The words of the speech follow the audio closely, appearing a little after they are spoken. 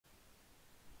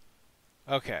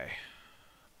Okay,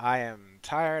 I am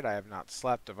tired. I have not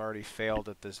slept. I've already failed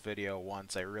at this video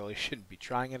once. I really shouldn't be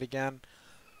trying it again.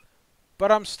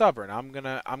 But I'm stubborn. I'm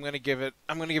gonna give it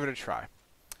a try.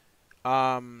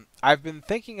 I've been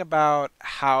thinking about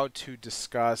how to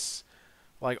discuss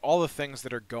like all the things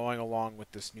that are going along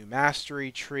with this new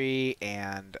mastery tree,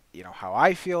 and how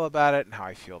I feel about it, and how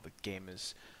I feel the game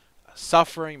is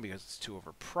suffering because it's too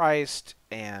overpriced,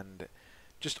 and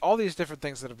just all these different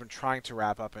things that I've been trying to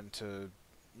wrap up into,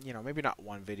 maybe not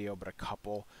one video, but a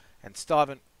couple, and still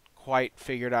haven't quite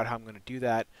figured out how I'm going to do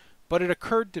that. But it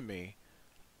occurred to me,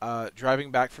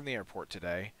 driving back from the airport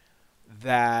today,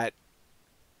 that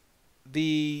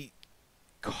the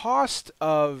cost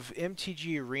of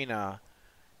MTG Arena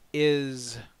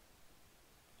is,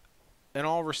 in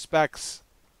all respects,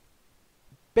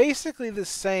 basically the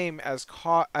same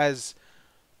as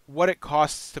what it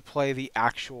costs to play the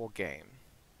actual game.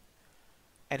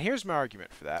 And here's my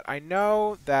argument for that. I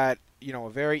know that, a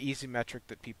very easy metric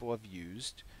that people have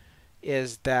used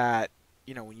is that,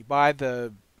 when you buy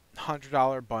the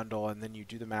 $100 bundle and then you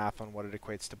do the math on what it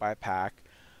equates to by a pack,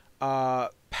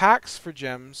 packs for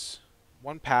gems,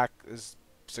 one pack is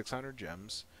 600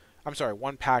 gems. I'm sorry,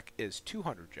 one pack is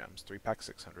 200 gems, three packs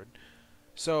 600.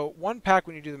 So one pack,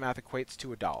 when you do the math, equates to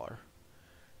 $1.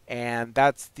 And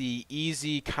that's the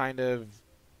easy kind of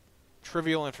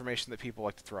trivial information that people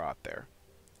like to throw out there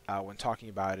when talking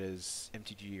about is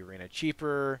MTG Arena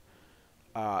cheaper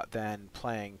than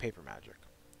playing Paper Magic.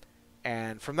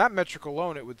 And from that metric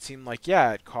alone, it would seem like,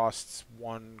 yeah, it costs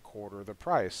 1/4 the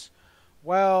price.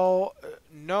 Well,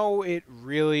 no, it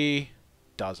really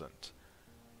doesn't.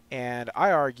 And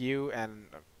I argue, and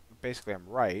basically I'm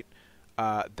right,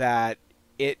 that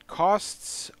it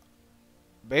costs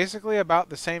basically about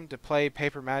the same to play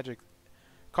Paper Magic.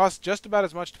 Costs just about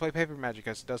as much to play Paper Magic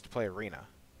as it does to play Arena.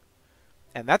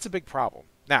 And that's a big problem.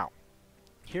 Now,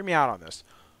 hear me out on this.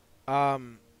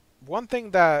 One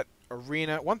thing that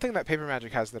Paper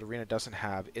Magic has that Arena doesn't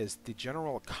have is the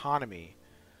general economy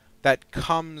that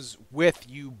comes with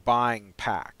you buying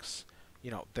packs.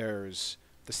 There's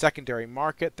the secondary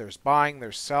market, there's buying,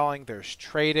 there's selling, there's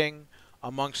trading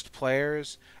amongst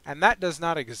players, and that does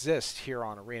not exist here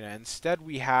on Arena. Instead,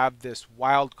 we have this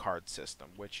wild card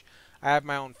system, which I have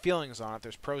my own feelings on it.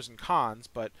 There's pros and cons,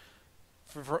 but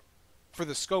for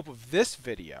the scope of this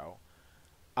video,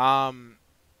 a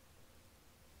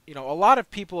lot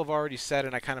of people have already said,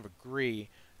 and I kind of agree,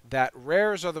 that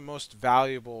rares are the most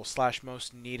valuable /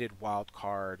 most needed wild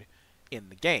card in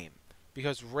the game,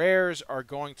 because rares are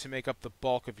going to make up the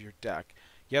bulk of your deck.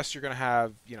 Yes, you're going to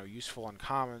have useful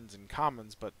uncommons and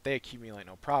commons, but they accumulate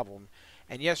no problem.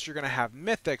 And yes, you're going to have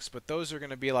mythics, but those are going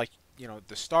to be like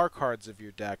the star cards of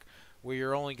your deck, where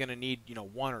you're only going to need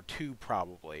one or two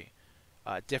probably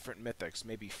different mythics,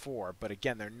 maybe four. But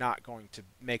again, they're not going to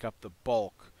make up the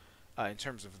bulk in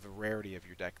terms of the rarity of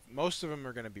your deck. Most of them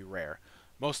are going to be rare,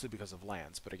 mostly because of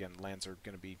lands. But again, lands are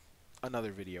going to be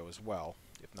another video as well,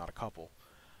 if not a couple.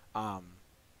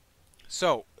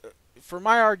 So, for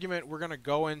my argument, we're going to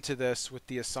go into this with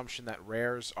the assumption that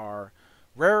rare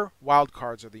wild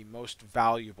cards are the most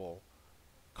valuable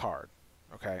card.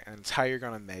 Okay, and it's how you're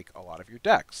going to make a lot of your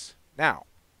decks. Now,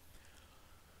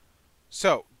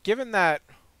 so given that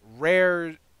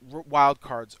rare wild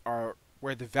cards are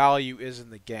where the value is in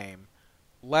the game,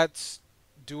 let's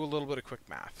do a little bit of quick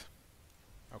math.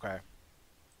 Okay.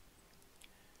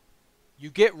 You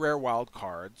get rare wild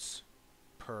cards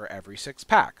per every 6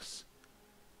 packs.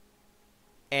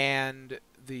 And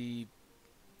the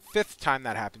 5th time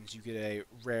that happens, you get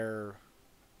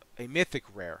a mythic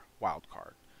rare wild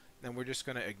card. Then we're just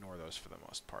going to ignore those for the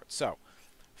most part. So,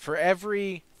 for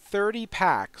every 30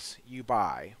 packs you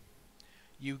buy,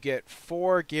 you get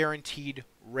 4 guaranteed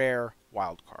rare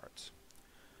wild cards.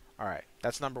 Alright,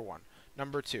 that's number 1.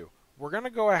 Number 2, we're going to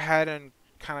go ahead and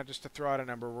kind of just to throw out a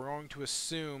number, we're going to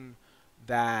assume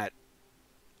that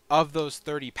of those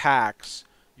 30 packs,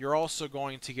 you're also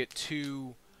going to get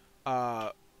 2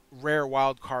 rare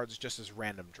wild cards just as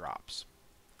random drops.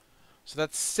 So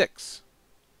that's 6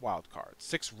 wild cards,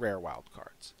 6 rare wild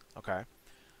cards. Okay.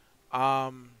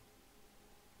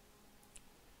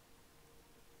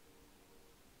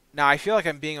 Now I feel like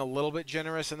I'm being a little bit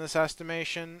generous in this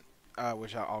estimation,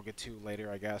 which I'll get to later,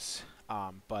 I guess.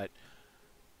 But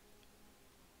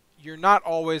you're not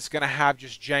always going to have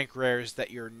just jank rares that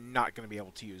you're not going to be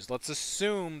able to use. Let's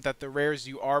assume that the rares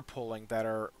you are pulling that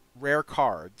are rare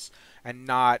cards and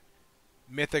not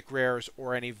mythic rares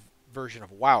or any version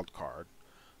of wild card.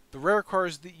 The rare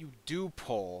cards that you do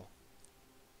pull,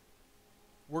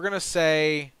 we're going to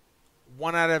say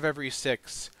 1 out of every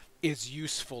 6 is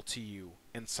useful to you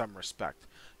in some respect.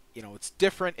 You know, it's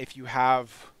different if you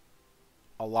have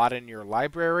a lot in your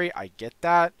library. I get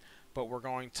that, but we're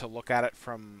going to look at it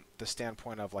from the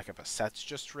standpoint of like if a set's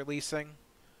just releasing,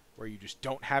 where you just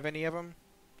don't have any of them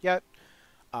yet.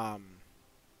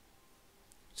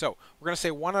 So we're going to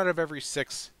say 1 out of every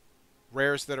 6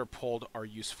 rares that are pulled are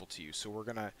useful to you. So we're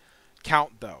going to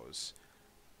count those.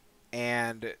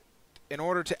 And in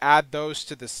order to add those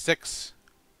to the 6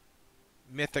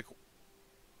 mythic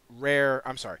rare,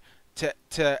 I'm sorry,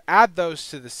 to add those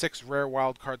to the 6 rare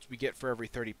wild cards we get for every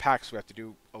 30 packs, we have to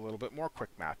do a little bit more quick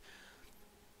math.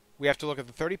 We have to look at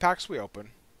the 30 packs we open.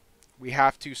 We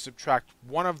have to subtract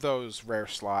 1 of those rare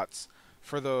slots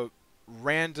for the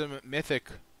random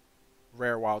mythic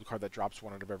rare wild card that drops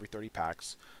 1 out of every 30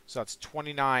 packs. So that's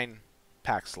 29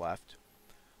 packs left.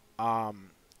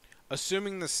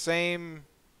 Assuming the same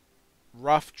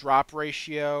rough drop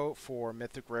ratio for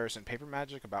mythic rares and paper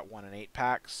magic, about 1 in 8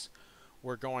 packs,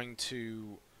 we're going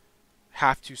to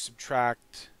have to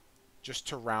subtract, just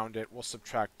to round it, we'll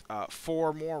subtract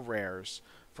 4 more rares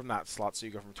from that slot. So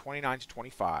you go from 29 to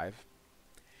 25.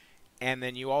 And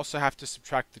then you also have to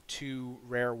subtract the 2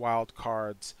 rare wild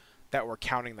cards that we're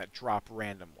counting that drop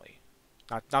randomly.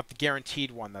 Not the guaranteed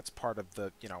one that's part of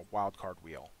the, wild card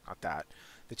wheel. Not that.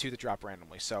 The 2 that drop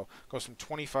randomly. So it goes from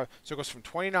 25. So it goes from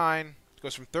 29, it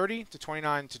goes from 30 to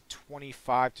 29 to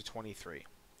 25 to 23.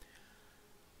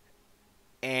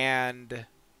 And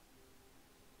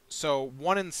so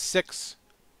 1 in 6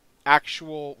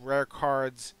 actual rare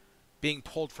cards being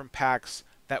pulled from packs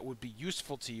that would be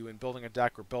useful to you in building a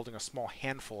deck or building a small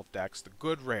handful of decks, the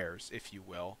good rares, if you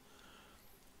will.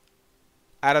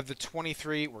 Out of the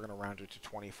 23, we're going to round it to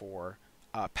 24,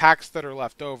 packs that are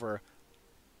left over,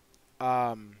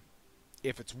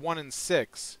 if it's 1 in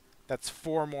 6, that's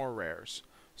 4 more rares.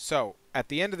 So, at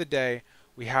the end of the day,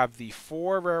 we have the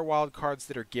 4 rare wild cards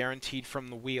that are guaranteed from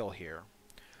the wheel here,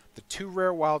 the 2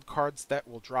 rare wild cards that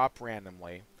will drop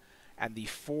randomly, and the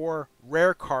 4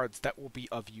 rare cards that will be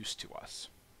of use to us.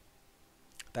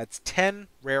 That's 10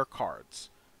 rare cards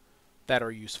that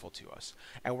are useful to us.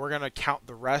 And we're going to count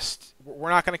the rest. We're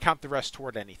not going to count the rest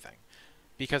toward anything.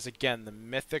 Because, again, the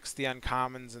mythics, the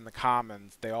uncommons, and the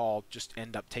commons, they all just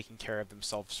end up taking care of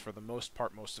themselves for the most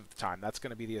part most of the time. That's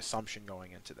going to be the assumption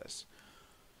going into this.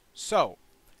 So,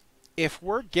 if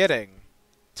we're getting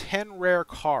 10 rare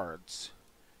cards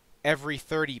every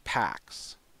 30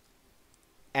 packs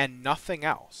and nothing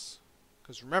else,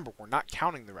 because remember, we're not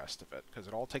counting the rest of it, because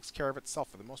it all takes care of itself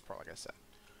for the most part, like I said,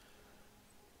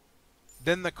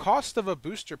 then the cost of a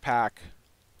booster pack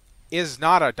is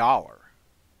not $1.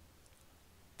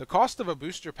 The cost of a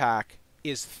booster pack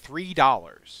is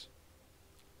 $3.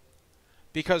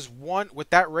 Because with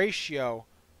that ratio,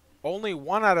 only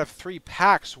 1 out of 3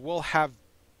 packs will have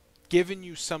given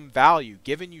you some value,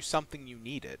 given you something you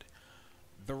needed.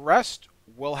 The rest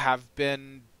will have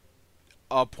been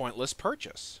a pointless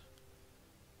purchase.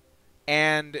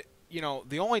 And,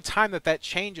 the only time that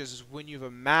changes is when you've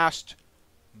amassed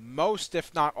most,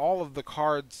 if not all, of the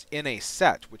cards in a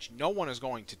set, which no one is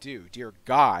going to do. Dear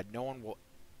God, no one will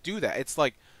do that. It's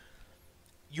like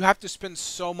you have to spend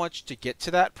so much to get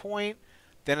to that point.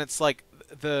 Then it's like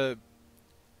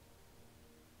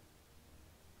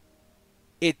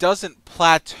it doesn't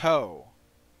plateau.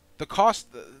 The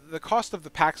cost of the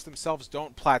packs themselves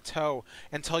don't plateau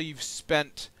until you've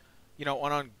spent,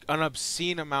 an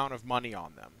obscene amount of money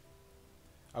on them.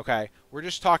 Okay, we're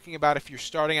just talking about if you're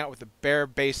starting out with the bare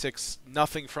basics,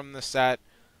 nothing from the set,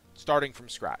 starting from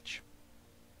scratch.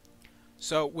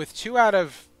 So with 2 out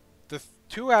of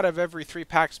every 3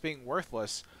 packs being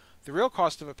worthless, the real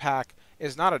cost of a pack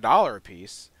is not $1 a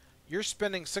piece. You're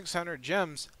spending 600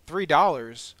 gems,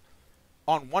 $3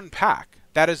 on 1 pack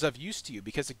that is of use to you,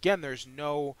 because again, there's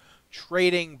no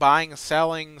trading, buying,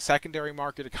 selling, secondary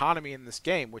market economy in this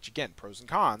game, which again, pros and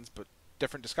cons, but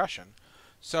different discussion.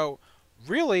 So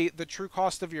really, the true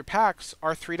cost of your packs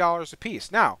are $3 a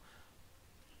piece. Now,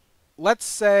 let's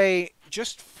say,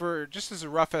 just as a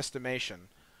rough estimation,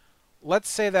 let's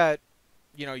say that,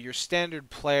 your standard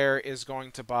player is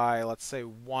going to buy, let's say,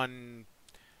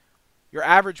 your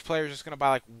average player is just going to buy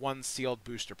like 1 sealed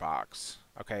booster box,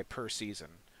 okay, per season.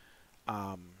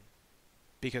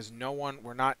 Because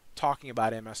we're not talking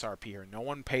about MSRP here. No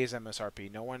one pays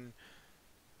MSRP. No one,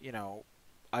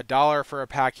 $1 for a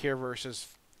pack here versus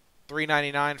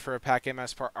 $3.99 for a pack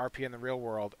MSRP in the real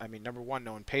world. I mean, number 1,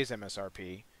 no one pays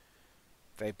MSRP.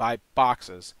 They buy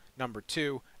boxes. Number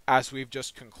 2, as we've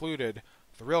just concluded,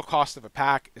 the real cost of a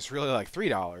pack is really like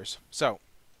 $3. So,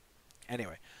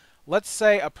 anyway, let's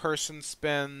say a person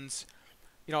spends,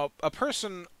 a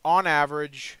person on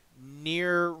average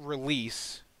near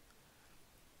release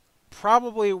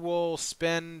probably will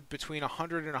spend between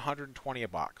 100 and 120 a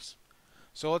box.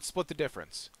 So let's split the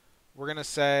difference. We're going to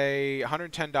say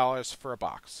 $110 for a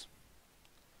box,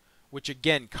 which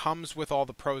again comes with all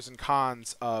the pros and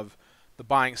cons of the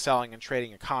buying, selling, and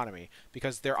trading economy,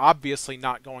 because they're obviously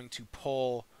not going to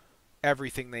pull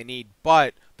everything they need,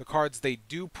 but the cards they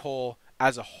do pull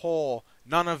as a whole,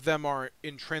 none of them are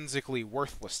intrinsically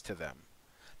worthless to them.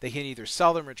 They can either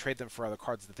sell them or trade them for other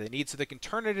cards that they need, so they can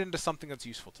turn it into something that's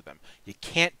useful to them. You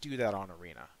can't do that on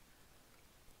Arena.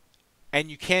 And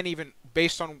you can't even,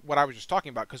 based on what I was just talking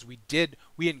about, because we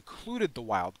included the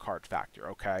wild card factor,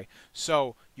 okay?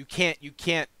 So you can't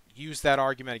use that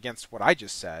argument against what I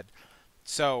just said.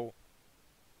 So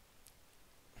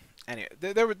anyway,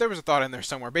 there was a thought in there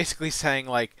somewhere, basically saying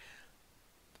like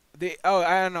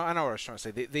I know what I was trying to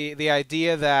say. The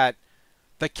idea that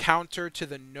the counter to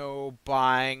the no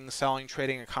buying, selling,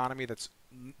 trading economy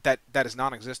that is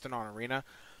non-existent on Arena,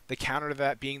 the counter to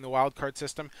that being the wildcard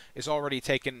system is already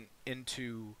taken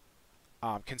into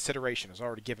consideration, is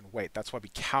already given weight. That's why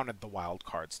we counted the wild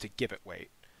cards, to give it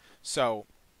weight. So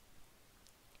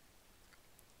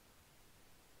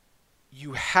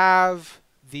you have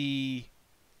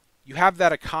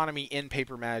that economy in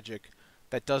Paper Magic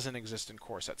that doesn't exist in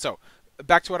Core Set. So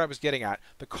back to what I was getting at.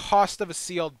 The cost of a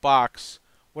sealed box,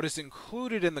 what is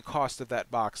included in the cost of that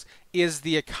box is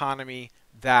the economy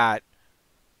that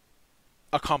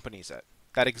accompanies it,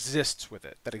 that exists with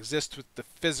it, that exists with the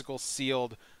physical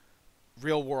sealed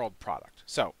real world product.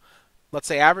 So let's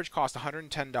say average cost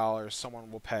 $110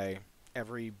 someone will pay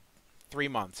every 3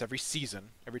 months, every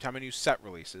season, every time a new set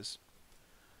releases.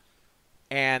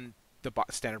 And the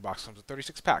standard box comes with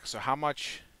 36 packs. So how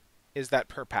much is that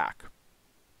per pack?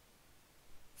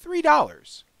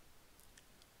 $3.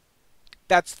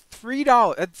 That's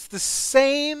 $3. That's the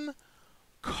same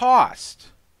cost.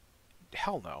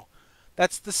 Hell no.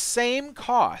 That's the same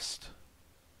cost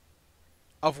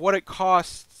of what it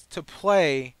costs to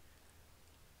play,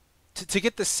 to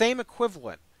get the same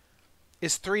equivalent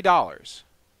is $3.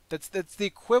 That's the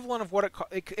equivalent of what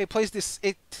it plays this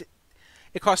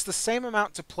it costs the same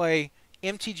amount to play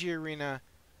MTG Arena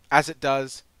as it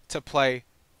does to play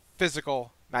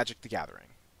physical Magic the Gathering.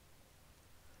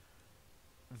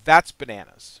 That's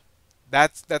bananas.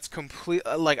 That's complete.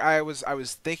 Like I was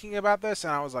thinking about this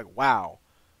and I was like, wow,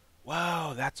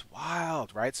 that's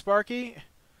wild, right, Sparky?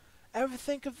 Ever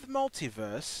think of the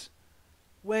multiverse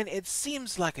when it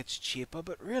seems like it's cheaper,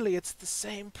 but really it's the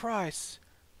same price?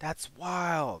 That's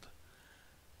wild.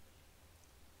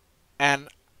 And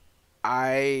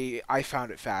I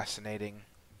found it fascinating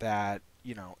that,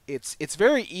 you know, it's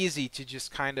very easy to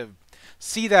just kind of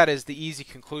see that as the easy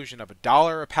conclusion of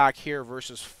 $1 a pack here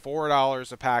versus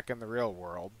 $4 a pack in the real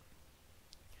world.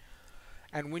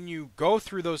 And when you go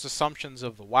through those assumptions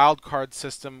of the wildcard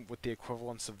system with the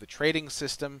equivalence of the trading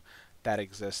system that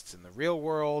exists in the real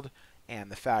world,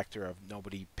 and the factor of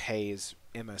nobody pays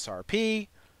MSRP,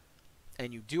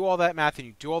 and you do all that math and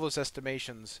you do all those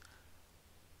estimations,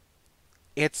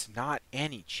 it's not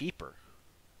any cheaper.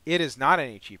 It is not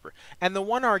any cheaper. And the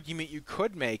one argument you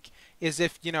could make is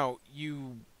if, you know,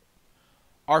 you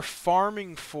are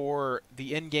farming for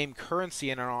the in-game currency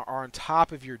and are on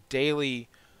top of your daily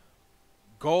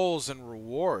goals and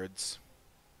rewards,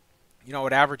 you know,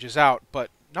 it averages out. But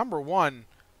number one,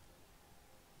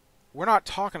 we're not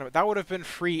talking about that. Would have been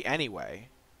free anyway.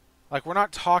 Like, we're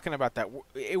not talking about that.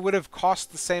 It would have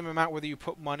cost the same amount whether you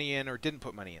put money in or didn't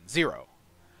put money in. Zero.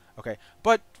 Okay,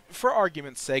 but for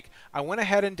argument's sake, I went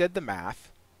ahead and did the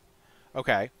math.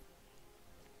 Okay,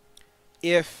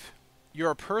 if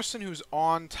you're a person who's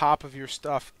on top of your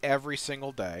stuff every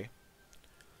single day,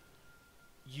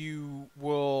 you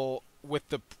will, with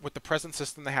the present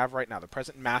system they have right now, the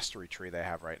present mastery tree they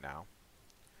have right now,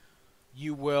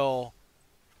 you will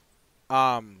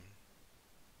end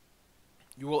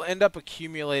up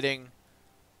accumulating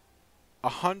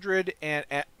 100 and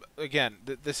again,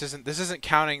 this isn't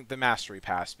counting the mastery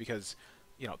pass, because,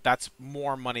 you know, that's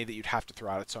more money that you'd have to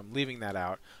throw at it, so I'm leaving that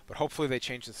out. But hopefully they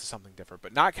change this to something different.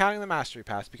 But not counting the mastery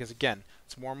pass, because again,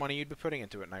 it's more money you'd be putting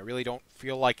into it, and I really don't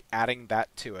feel like adding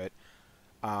that to it.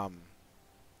 I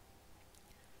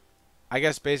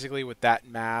guess basically with that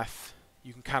math,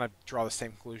 you can kind of draw the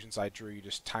same conclusions I drew. You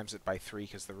just times it by 3,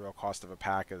 because the real cost of a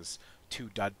pack is 2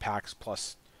 dud packs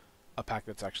plus a pack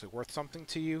that's actually worth something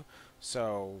to you.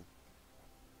 So,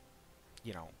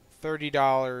 you know, $30,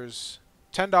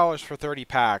 $10 for 30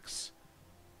 packs.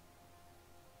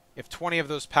 If 20 of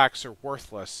those packs are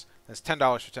worthless, that's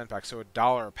 $10 for 10 packs, so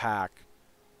 $1 a pack.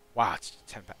 Wow, it's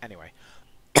 10 packs. Anyway.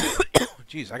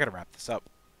 Jeez, I gotta wrap this up.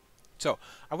 So,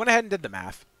 I went ahead and did the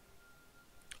math.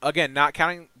 Again, not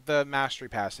counting the Mastery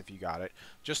Pass if you got it,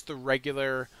 just the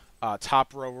regular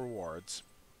top row rewards.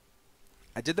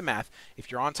 I did the math. If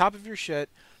you're on top of your shit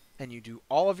and you do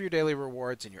all of your daily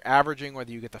rewards and you're averaging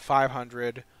whether you get the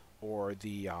 500 or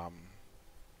the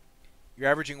you're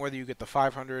averaging whether you get the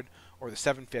 500 or the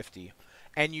 750,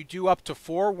 and you do up to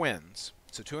 4 wins,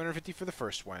 so 250 for the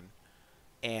first win,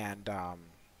 and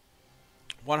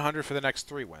 100 for the next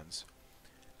 3 wins,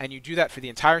 and you do that for the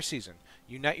entire season,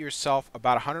 you net yourself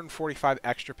about 145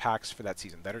 extra packs for that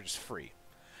season that are just free.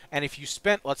 And if you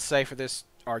spent, let's say for this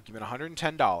argument,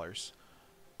 $110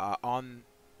 on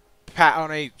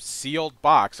a sealed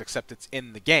box, except it's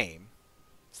in the game,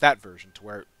 it's that version to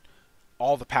where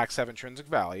all the packs have intrinsic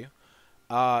value,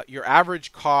 your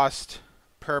average cost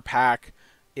per pack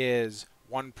is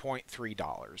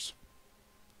 $1.3.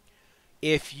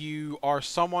 If you are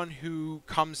someone who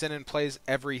comes in and plays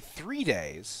every 3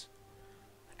 days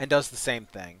and does the same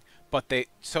thing, but they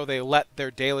let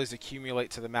their dailies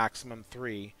accumulate to the maximum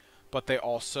 3, but they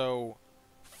also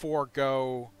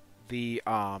forego the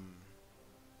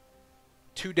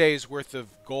 2 days worth of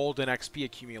gold and XP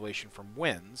accumulation from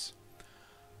wins,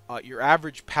 your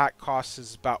average pack cost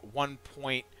is about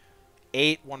 1.8,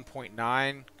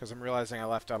 1.9, because I'm realizing I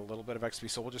left out a little bit of XP,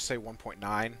 so we'll just say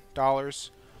 $1.9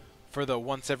 for the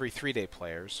once every 3 day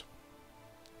players.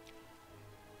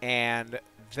 And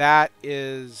that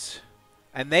is,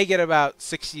 and they get about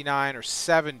 69 or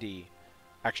 70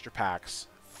 extra packs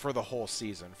for the whole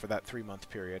season, for that 3-month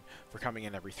period, for coming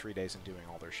in every 3 days and doing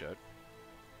all their shit.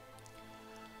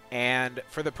 And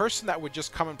for the person that would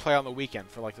just come and play on the weekend,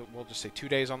 for like, we'll just say 2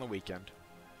 days on the weekend,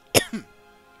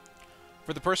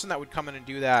 for the person that would come in and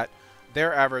do that,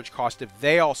 their average cost, if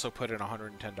they also put in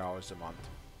 $110 a month,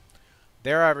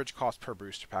 their average cost per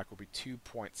booster pack will be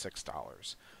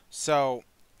 $2.6. So,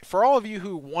 for all of you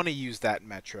who want to use that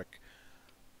metric,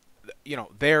 you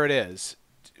know, there it is.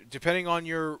 Depending on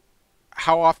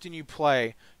how often you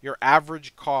play, your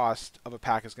average cost of a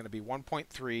pack is going to be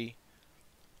 $1.3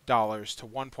 to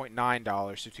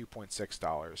 $1.9 to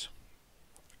 $2.6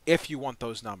 if you want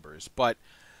those numbers. But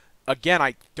again,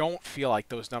 I don't feel like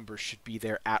those numbers should be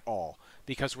there at all,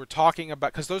 because we're talking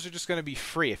about, because those are just going to be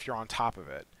free if you're on top of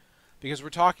it, because we're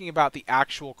talking about the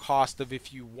actual cost of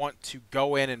if you want to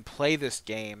go in and play this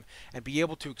game and be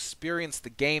able to experience the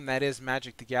game that is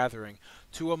Magic the Gathering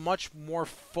to a much more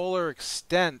fuller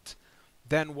extent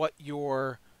than what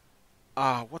your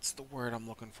what's the word I'm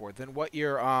looking for, than what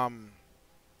you're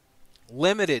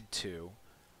limited to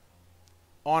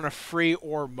on a free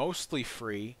or mostly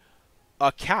free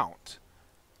account.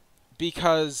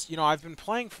 Because, you know, I've been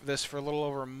playing for this for a little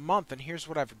over a month, and here's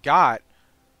what I've got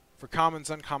for commons,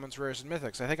 uncommons, rares, and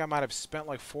mythics. I think I might have spent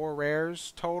like 4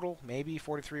 rares total, maybe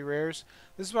 43 rares.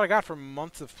 This is what I got for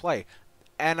months of play.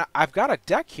 And I've got a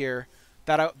deck here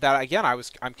that again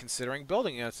I'm considering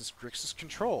building. It's this Grixis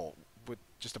Control with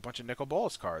just a bunch of Nicol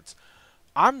Bolas cards.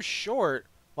 I'm short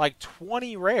like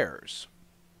 20 rares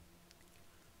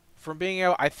from being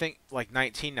able, I think like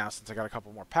 19 now since I got a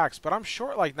couple more packs, but I'm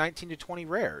short like 19 to 20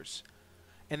 rares.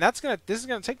 And this is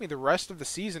gonna take me the rest of the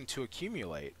season to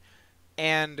accumulate.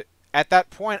 And at that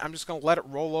point, I'm just gonna let it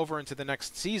roll over into the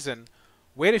next season,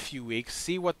 wait a few weeks,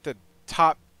 see what the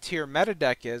top tier meta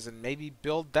deck is, and maybe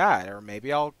build that. Or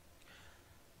maybe I'll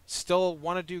still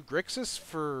want to do Grixis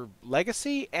for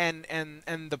Legacy. And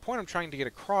the point I'm trying to get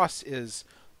across is,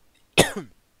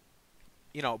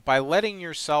 you know, by letting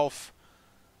yourself,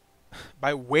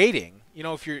 by waiting, you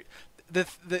know, if you're,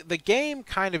 the game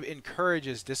kind of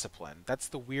encourages discipline. That's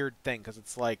the weird thing, because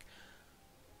it's like,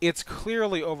 it's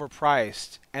clearly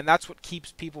overpriced, and that's what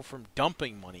keeps people from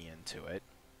dumping money into it,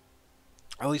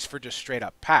 at least for just straight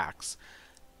up packs.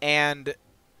 And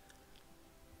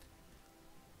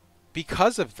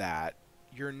because of that,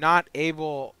 you're not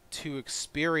able to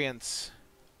experience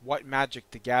what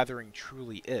Magic the Gathering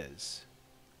truly is.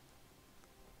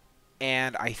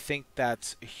 And I think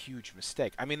that's a huge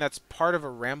mistake. I mean, that's part of a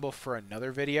ramble for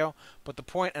another video, but the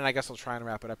point, and I guess I'll try and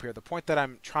wrap it up here, the point that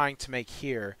I'm trying to make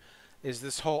here is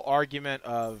this whole argument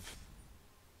of,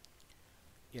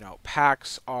 you know,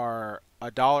 packs are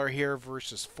 $1 here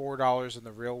versus $4 in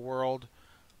the real world.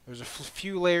 There's a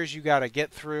few layers you got to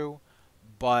get through,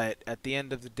 but at the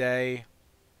end of the day,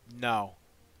 no.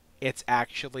 It's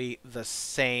actually the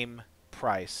same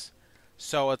price.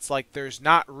 So it's like there's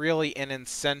not really an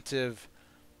incentive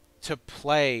to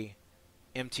play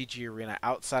MTG Arena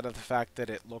outside of the fact that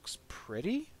it looks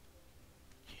pretty,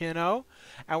 you know?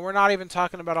 And we're not even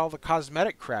talking about all the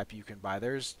cosmetic crap you can buy.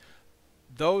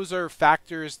 Those are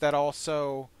factors that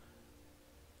also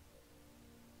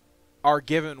are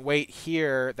given weight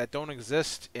here that don't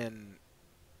exist in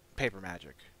Paper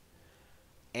Magic.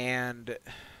 And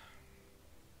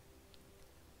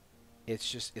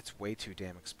it's way too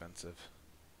damn expensive.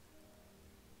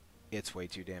 It's way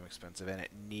too damn expensive, and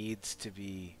it needs to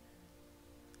be.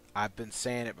 I've been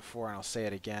saying it before, and I'll say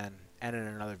it again, and in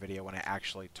another video when I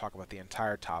actually talk about the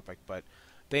entire topic, but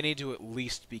they need to at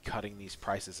least be cutting these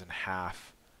prices in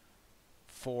half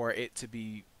for it to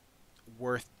be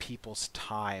worth people's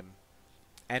time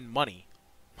and money,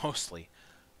 mostly,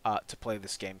 to play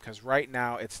this game. Because right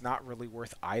now, it's not really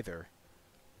worth either.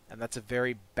 And that's a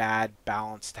very bad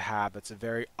balance to have. That's a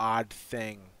very odd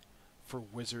thing for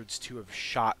Wizards to have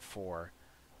shot for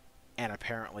and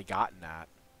apparently gotten at.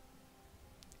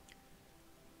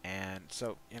 And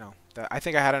so, you know, I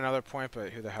think I had another point,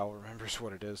 but who the hell remembers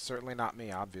what it is? Certainly not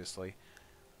me, obviously.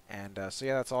 And so,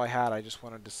 yeah, that's all I had. I just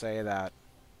wanted to say that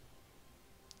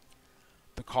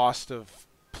the cost of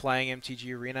playing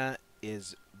MTG Arena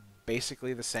is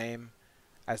basically the same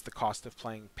as the cost of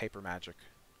playing Paper Magic.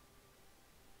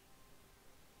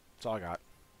 That's all I got.